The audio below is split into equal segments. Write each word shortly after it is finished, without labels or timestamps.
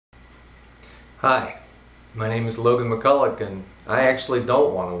Hi, my name is Logan McCulloch, and I actually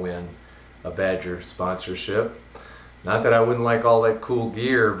don't want to win a Badger sponsorship. Not that I wouldn't like all that cool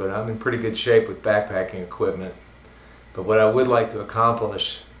gear, but I'm in pretty good shape with backpacking equipment. But what I would like to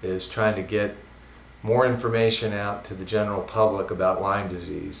accomplish is trying to get more information out to the general public about Lyme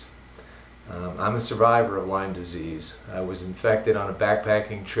disease. I'm a survivor of Lyme disease. I was infected on a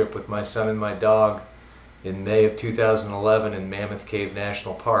backpacking trip with my son and my dog in May of 2011 in Mammoth Cave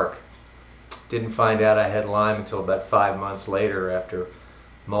National Park. Didn't find out I had Lyme until about 5 months later after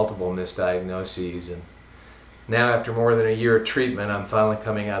multiple misdiagnoses, and now after more than a year of treatment I'm finally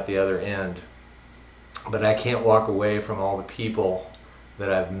coming out the other end. But I can't walk away from all the people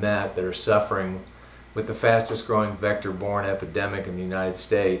that I've met that are suffering with the fastest growing vector-borne epidemic in the United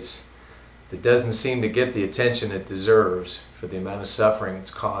States that doesn't seem to get the attention it deserves for the amount of suffering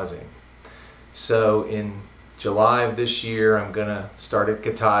it's causing. So in July of this year, I'm going to start at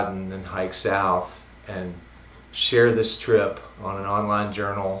Katahdin and hike south and share this trip on an online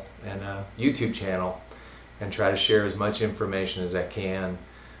journal and a YouTube channel and try to share as much information as I can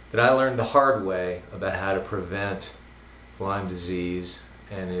that I learned the hard way about how to prevent Lyme disease,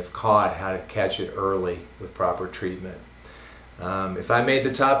 and if caught, how to catch it early with proper treatment. If I made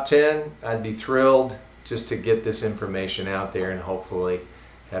the top 10, I'd be thrilled just to get this information out there and hopefully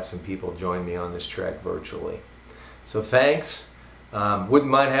have some people join me on this trek virtually. So thanks.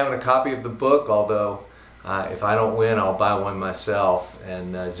 Wouldn't mind having a copy of the book, although if I don't win, I'll buy one myself.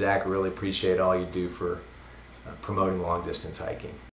 And Zach, really appreciate all you do for promoting long distance hiking.